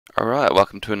Alright,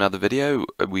 welcome to another video.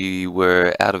 We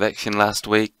were out of action last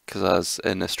week because I was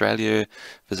in Australia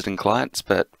visiting clients,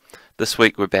 but this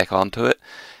week we're back onto it.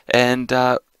 And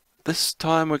this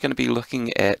time we're going to be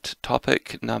looking at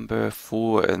topic number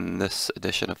 4 in this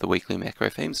edition of the Weekly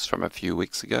Macro Themes from a few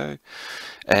weeks ago.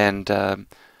 And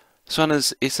this one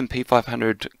is S&P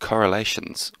 500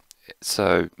 correlations.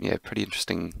 So yeah, pretty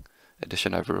interesting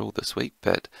edition overall this week.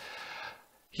 But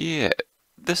yeah,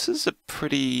 this is a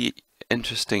pretty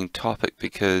interesting topic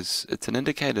because it's an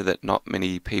indicator that not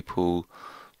many people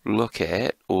look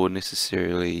at or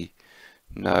necessarily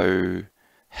know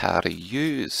how to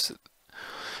use.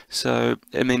 So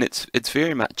I mean, it's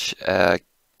very much a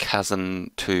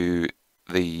cousin to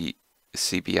the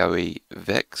CBOE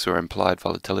VIX, or Implied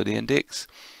Volatility Index.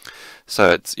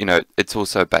 So it's, you know, it's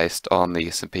also based on the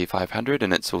S&P 500,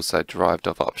 and it's also derived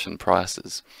of option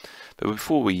prices. But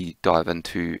before we dive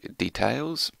into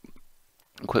details,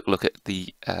 a quick look at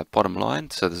the bottom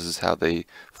line. So this is how the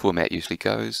format usually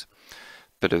goes.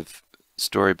 Bit of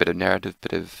story, bit of narrative,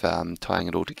 bit of tying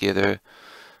it all together.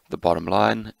 The bottom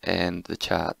line and the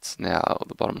charts. Now,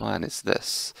 the bottom line is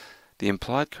this. The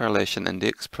Implied Correlation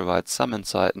Index provides some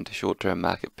insight into short-term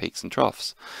market peaks and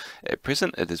troughs. At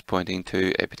present, it is pointing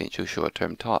to a potential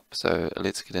short-term top. So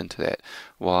let's get into that.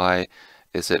 Why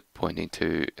is it pointing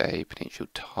to a potential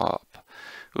top?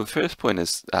 Well, the first point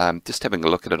is just having a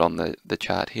look at it on the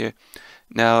chart here.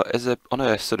 Now, on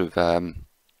a sort of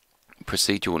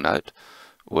procedural note,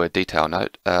 or a detail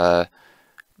note,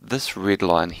 this red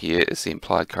line here is the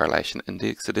Implied Correlation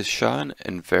Index. It is shown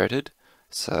inverted,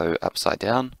 so upside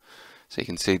down. So you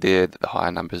can see there that the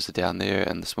higher numbers are down there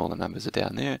and the smaller numbers are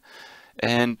down there.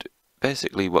 And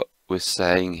basically what we're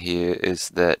saying here is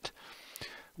that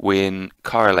when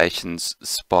correlations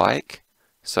spike,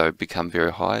 so become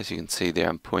very high, as you can see there,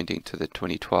 I'm pointing to the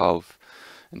 2012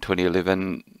 and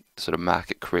 2011 sort of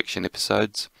market correction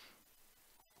episodes.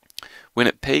 When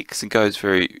it peaks and goes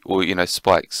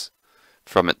spikes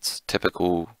from its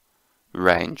typical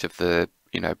range of the,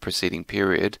 preceding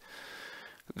period,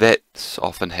 that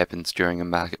often happens during a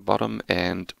market bottom.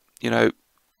 And,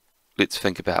 let's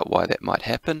think about why that might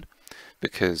happen,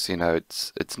 because,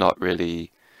 it's not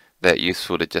really that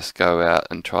useful to just go out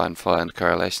and try and find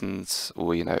correlations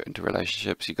or into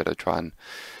relationships. You've got to try and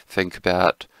think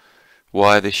about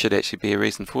why there should actually be a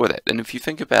reason for that. And if you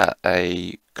think about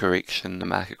a correction, a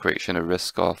market correction, a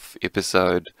risk-off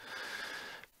episode,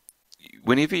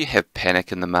 whenever you have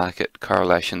panic in the market,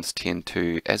 correlations tend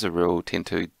to, as a rule,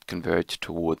 converge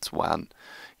towards 1.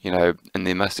 In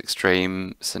the most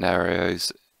extreme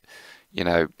scenarios,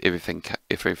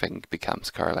 everything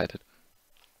becomes correlated.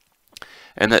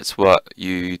 And that's what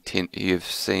you've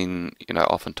seen,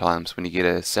 oftentimes when you get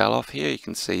a sell-off here. You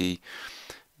can see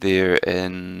there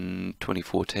in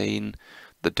 2014,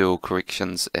 the dual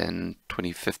corrections in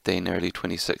 2015, early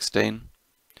 2016,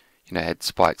 had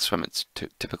spikes from its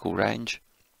typical range.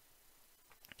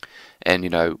 And,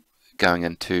 going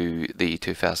into the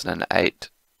 2008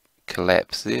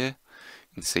 collapse there,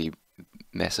 you can see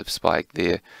massive spike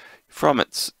there from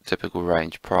its typical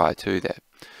range prior to that.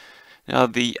 Now,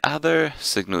 the other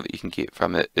signal that you can get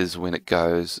from it is when it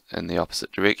goes in the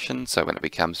opposite direction, so when it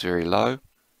becomes very low.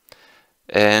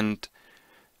 And,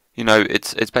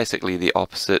 it's basically the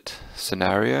opposite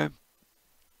scenario.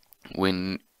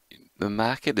 When the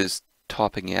market is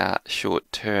topping out short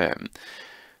term,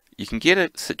 you can get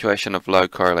a situation of low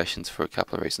correlations for a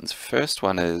couple of reasons. First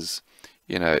one is,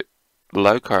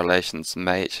 low correlations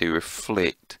may actually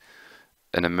reflect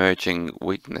an emerging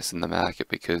weakness in the market,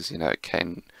 because it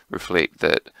can reflect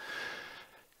that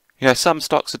some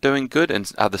stocks are doing good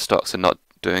and other stocks are not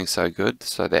doing so good.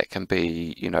 So that can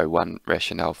be one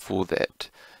rationale for that.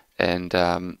 And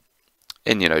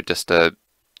just a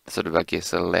sort of, I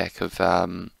guess, a lack of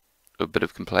a bit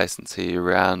of complacency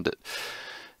around it.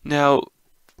 Now,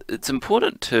 it's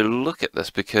important to look at this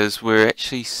because we're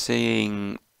actually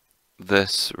seeing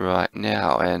this right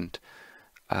now, and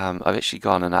I've actually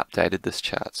gone and updated this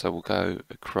chart, so we'll go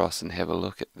across and have a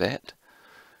look at that.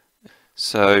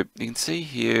 So you can see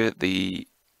here the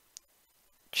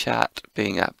chart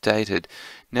being updated.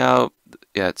 Now,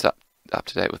 it's up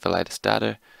to date with the latest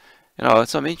data.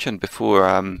 As I mentioned before,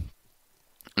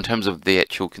 in terms of the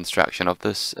actual construction of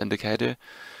this indicator,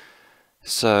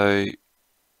 so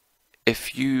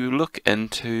if you look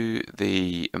into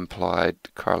the Implied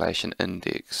Correlation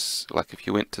Index, like if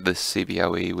you went to the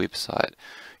CBOE website,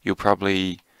 you'll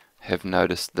probably have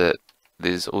noticed that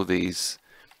there's all these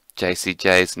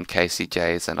JCJs and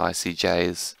KCJs and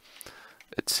ICJs,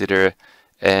 etc.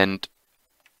 And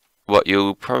what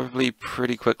you'll probably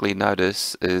pretty quickly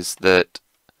notice is that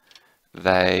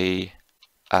they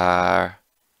are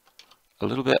a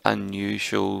little bit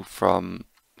unusual from,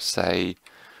 say,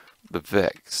 the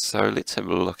VIX. So let's have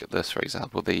a look at this, for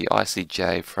example, the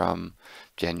ICJ from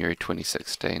January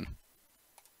 2016.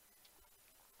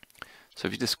 So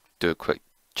if you just do a quick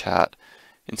chart,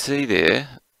 you can see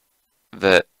there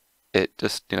that it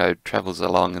just, travels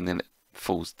along and then it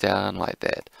falls down like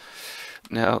that.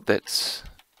 Now that's,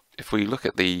 if we look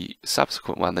at the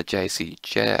subsequent one, the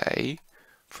JCJ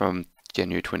from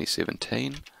January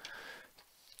 2017,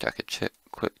 chuck a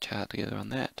quick chart together on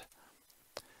that.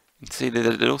 You can see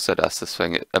that it also does this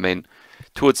thing. I mean,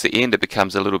 towards the end it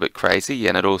becomes a little bit crazy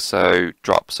and it also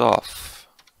drops off.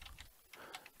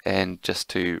 And just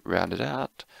to round it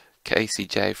out,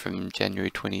 KCJ from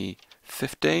January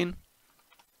 2015.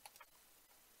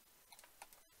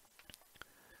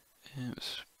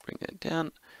 Let's bring that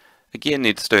down. Again,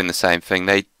 it's doing the same thing.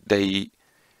 They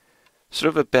sort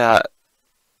of about,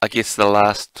 I guess, the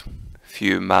last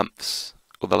few months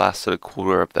or the last sort of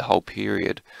quarter of the whole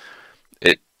period,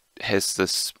 it has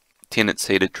this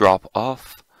tendency to drop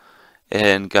off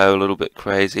and go a little bit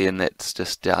crazy, and that's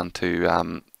just down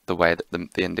to the way that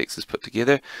the index is put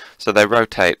together. So they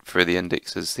rotate through the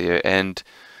indexes there, and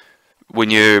when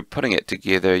you're putting it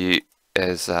together, you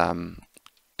as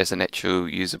an actual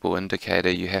usable indicator,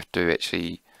 you have to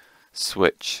actually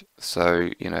switch.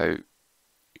 So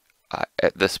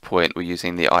at this point we're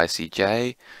using the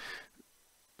ICJ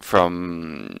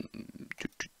from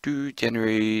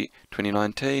January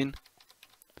 2019,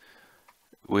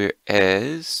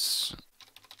 whereas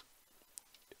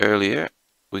earlier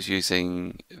was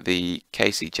using the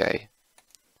KCJ.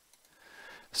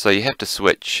 So you have to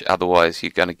switch, otherwise you're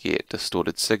going to get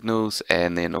distorted signals,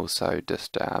 and then also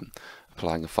just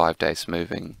applying a 5-day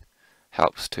smoothing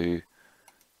helps to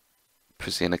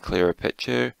present a clearer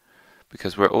picture,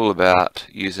 because we're all about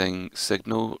using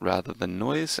signal rather than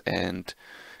noise and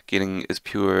getting as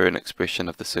pure an expression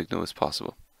of the signal as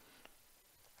possible.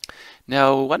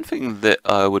 Now, one thing that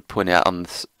I would point out on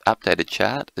this updated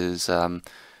chart is, and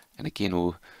again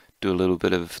we'll do a little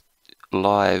bit of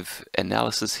live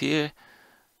analysis here.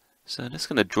 So I'm just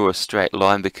going to draw a straight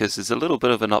line because there's a little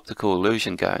bit of an optical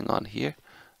illusion going on here,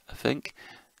 I think.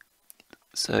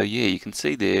 So yeah, you can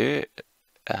see there,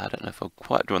 I don't know if I've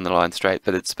quite drawn the line straight,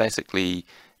 but it's basically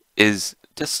is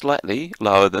just slightly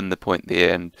lower than the point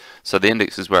there, and so the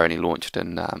indexes were only launched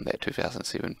in that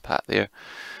 2007 part there.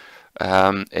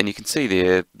 And you can see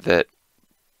there that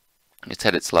it's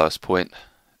had its lowest point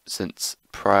since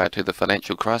prior to the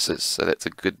financial crisis, so that's a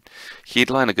good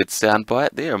headline, a good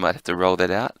soundbite there. I might have to roll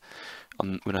that out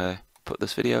when I put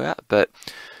this video out, but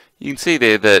you can see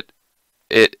there that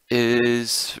it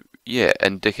is, yeah,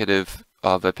 indicative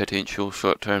of a potential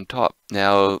short-term top.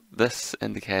 Now this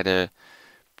indicator,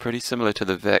 pretty similar to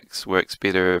the VIX, works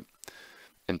better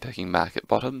in picking market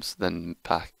bottoms than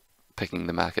picking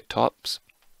the market tops,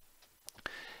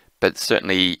 but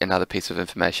certainly another piece of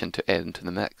information to add into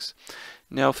the mix.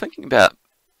 Now, thinking about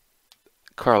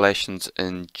correlations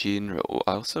in general,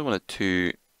 I also wanted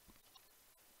to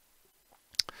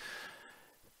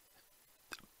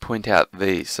point out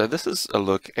these. So this is a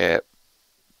look at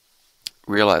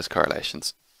realized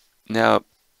correlations. Now,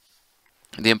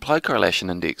 the Implied Correlation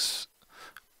Index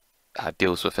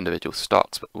deals with individual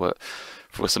stocks, but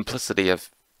for simplicity I've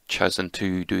chosen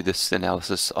to do this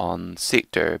analysis on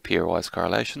sector pairwise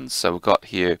correlations. So we've got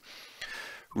here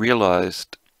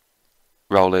realized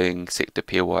rolling sector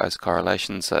pairwise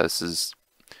correlations. So this is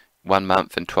 1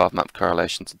 month and 12-month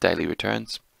correlations of daily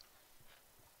returns.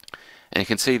 And you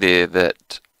can see there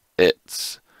that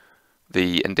it's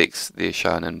the index there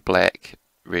shown in black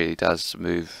really does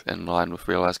move in line with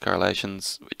realized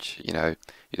correlations, which you'd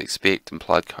expect.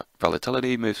 Implied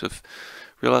volatility moves with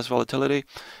realized volatility.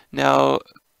 Now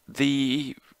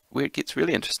where it gets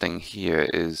really interesting here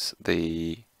is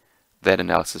that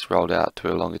analysis rolled out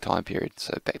to a longer time period,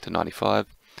 so back to 95.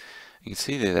 You can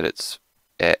see there that it's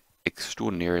at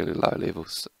extraordinarily low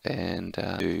levels, and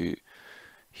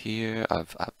here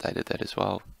I've updated that as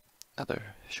well, another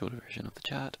shorter version of the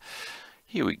chart.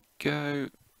 Here we go.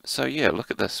 So yeah,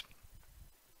 look at this.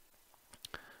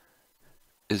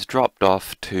 It's dropped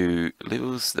off to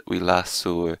levels that we last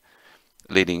saw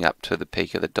leading up to the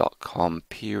peak of the .com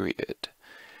period.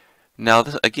 Now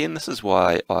this is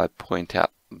why I point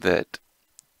out that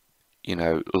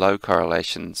low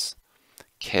correlations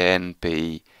can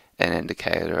be an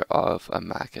indicator of a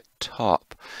market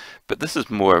top, but this is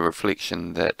more a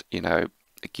reflection that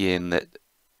again, that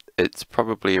it's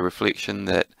probably a reflection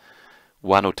that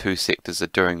one or two sectors are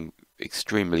doing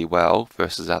extremely well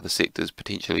versus other sectors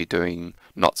potentially doing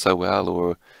not so well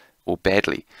or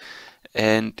badly.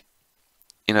 And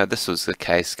this was the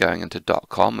case going into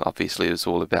 .com. Obviously, it was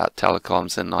all about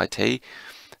telecoms and IT,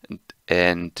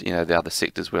 and the other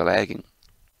sectors were lagging.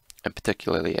 And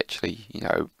particularly, actually,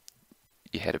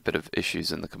 you had a bit of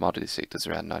issues in the commodity sectors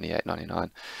around 98,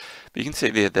 99. But you can see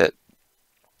there that,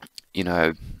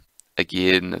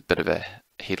 again, a bit of a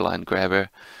headline grabber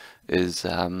is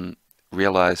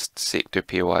realized sector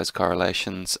pairwise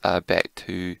correlations are back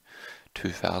to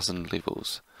 2000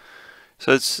 levels.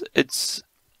 So it's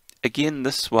again,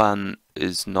 this one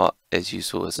is not as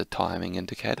useful as a timing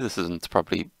indicator. This isn't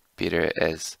probably better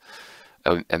as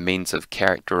a means of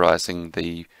characterizing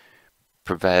the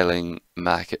prevailing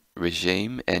market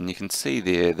regime. And you can see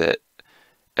there that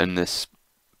in this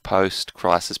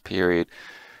post-crisis period,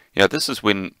 this is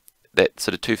when that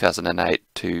sort of 2008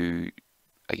 to,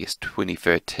 I guess,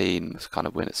 2013 was kind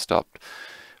of when it stopped.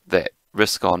 That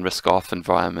risk on, risk off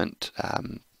environment,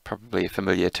 probably a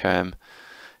familiar term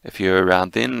if you're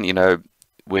around then,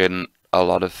 when a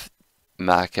lot of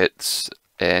markets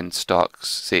and stocks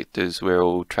sectors were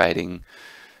all trading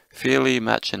fairly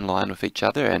much in line with each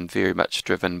other and very much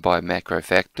driven by macro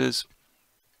factors.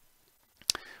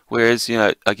 Whereas,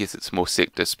 I guess it's more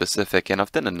sector specific, and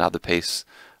I've done another piece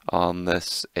on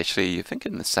this, actually, I think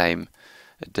in the same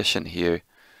edition here,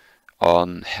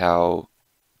 on how,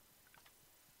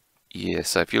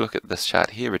 so if you look at this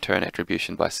chart here, return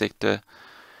attribution by sector,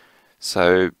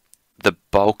 so the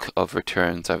bulk of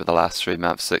returns over the last 3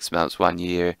 months, 6 months, 1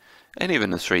 year, and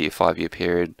even the 3-year, 5-year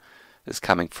period is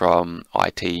coming from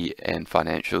IT and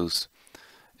financials.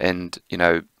 And,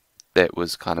 that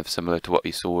was kind of similar to what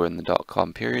you saw in the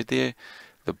 .com period there.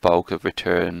 The bulk of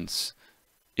returns,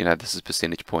 this is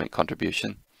percentage point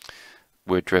contribution,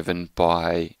 were driven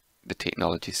by the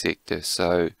technology sector.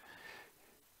 So,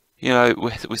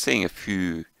 we're seeing a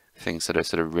few things that are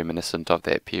sort of reminiscent of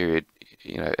that period,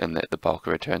 in that the bulk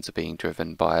of returns are being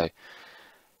driven by,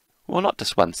 well, not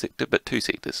just one sector, but 2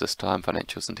 sectors this time,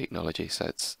 financials and technology. So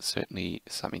it's certainly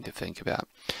something to think about.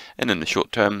 And in the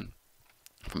short term,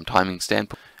 from timing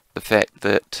standpoint, the fact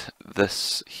that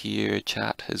this here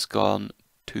chart has gone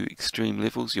to extreme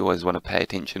levels, you always want to pay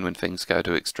attention when things go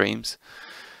to extremes,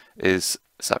 is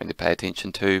something to pay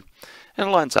attention to. And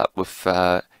it lines up with,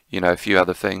 a few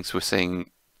other things. We're seeing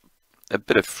a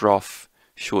bit of froth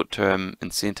short-term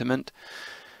in sentiment.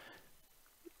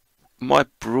 My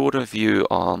broader view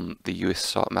on the US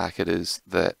stock market is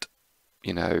that,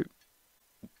 we're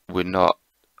not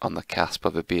on the cusp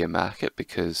of a bear market,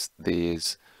 because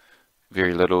there's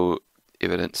very little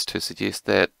evidence to suggest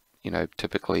that.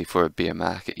 Typically for a bear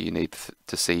market you need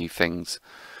to see things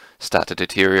start to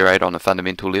deteriorate on a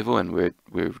fundamental level, and we're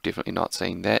definitely not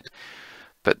seeing that.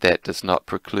 But that does not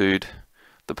preclude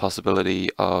the possibility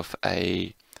of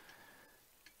a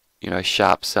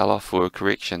sharp sell-off or a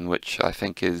correction, which I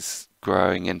think is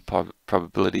growing in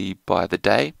probability by the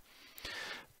day.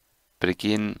 But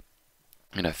again,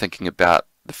 thinking about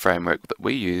the framework that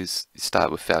we use, you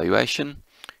start with valuation,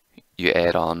 you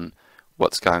add on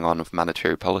what's going on with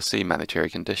monetary policy, monetary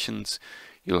conditions,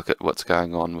 you look at what's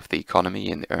going on with the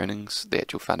economy and the earnings, the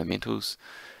actual fundamentals,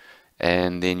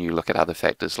 and then you look at other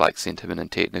factors like sentiment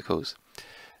and technicals.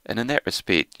 And in that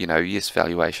respect, yes,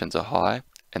 valuations are high,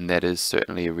 and that is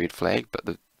certainly a red flag,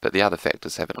 but the other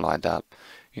factors haven't lined up.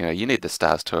 You need the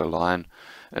stars to align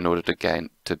in order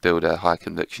to build a high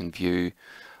conviction view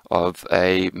of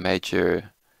a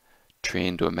major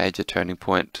trend or a major turning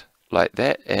point like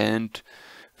that. And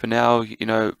for now,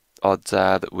 odds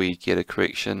are that we get a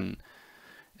correction,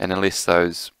 and unless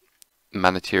those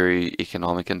monetary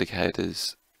economic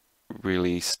indicators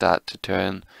really start to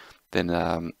turn, then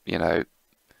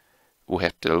we'll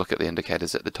have to look at the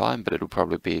indicators at the time, but it'll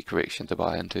probably be a correction to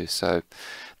buy into. So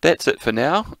that's it for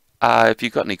now. If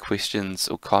you've got any questions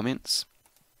or comments,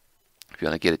 if you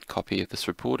want to get a copy of this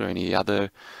report or any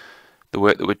other the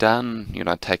work that we've done,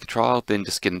 take a trial, then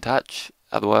just get in touch.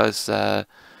 Otherwise,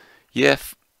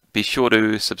 be sure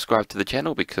to subscribe to the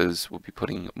channel, because we'll be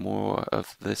putting more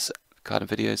of this kind of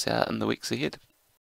videos out in the weeks ahead.